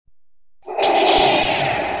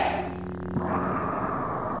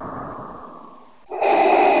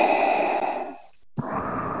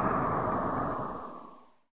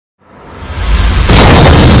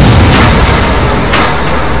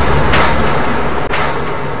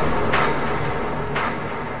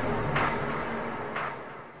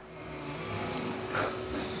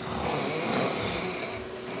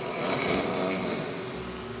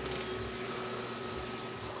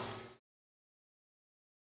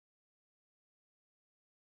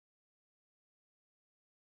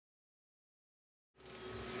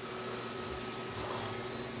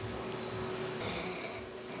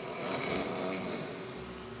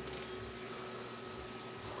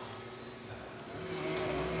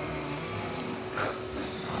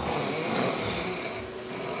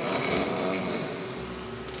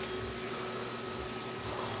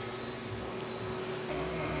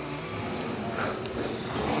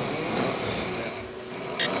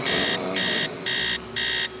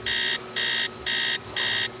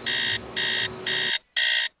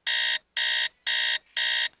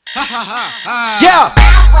Yeah.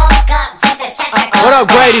 What up,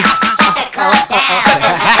 Grady? I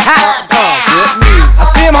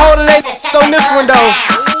see him holding that on this one though.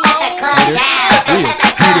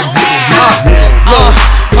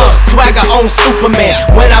 Swagger on Superman.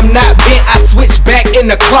 When I'm not bent, I switch back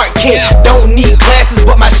into Clark Kent. Don't need glasses,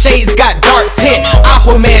 but my shades got dark tint.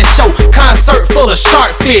 Aquaman show, concert full of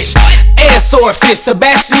shark fish and swordfish.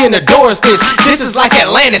 Sebastian adores this. This is like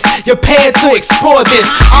Atlantis. You're paying to explore this.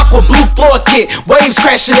 Aqua blue floor kit, waves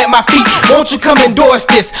crashing at my feet. Won't you come endorse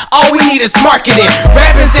this? All we need is marketing.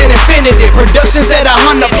 Rappers and infinity, productions at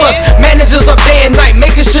 100+. Managers up day and night,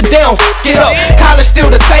 making sure they don't f it up. College still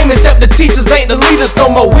the same, except the teachers ain't the leaders no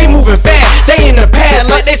more. We moving fast, they in the past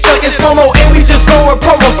like they stuck in slow-mo. And we just go a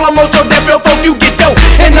promo, flow mojo, that real folk you get dope.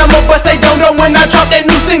 And I'ma bust they don't know when I drop that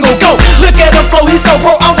new single, go. Look at him flow, he's so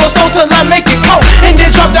pro, I'm gon' slow till I make it cold. And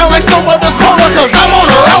then drop down like snowboarders polar, cause I'm on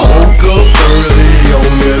a roll. Woke up early on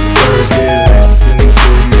that Thursday, listen to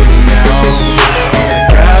me now.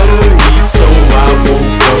 Gotta eat, so I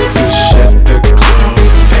woke up to shut the club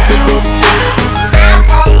down.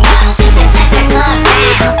 I woke up to shut the club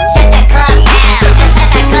down. Shut the club down. Shut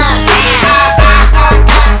the club down. I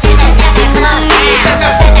woke up to shut the club down. Shut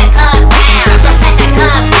the club down. Shut the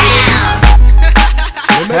club down.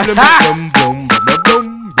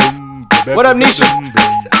 What up, Nisha?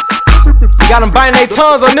 We got them biting their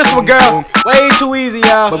tongues on this one, girl. Way too easy,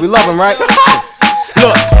 y'all. But we love them, right?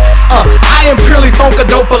 Look, I am purely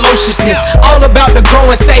funkadopalociousness. All about the grow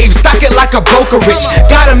and save, stock it like a brokerage.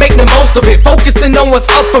 Gotta make the most of it, focusing on what's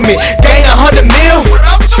up for me. Gain 100 mil,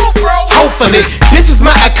 hopefully. This is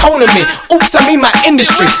my economy, oops, I mean my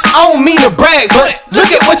industry. I don't mean to brag, but look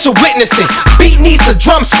at what you're witnessing. Beat needs a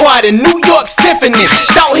drum squad in New York Symphony.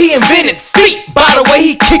 Thought he invented feet, by the way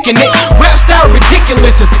he kicking it. Rap style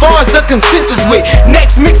ridiculous as far as the consensus with.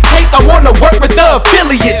 Next mixtape, I wanna work with the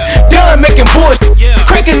affiliates. Done making bullshit,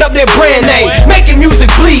 cranking up their brand name, making music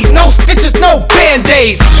bleed, no stitches, no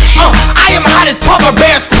band-aids. I am hot as Papa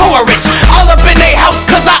Bear's porridge, all up in they house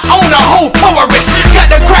cause I own a whole forest.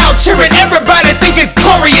 Got the crowd cheering, everybody think it's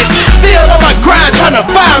glorious. Still on my grind trying to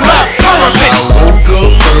find my purpose. I woke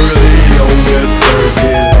up early on that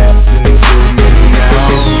Thursday,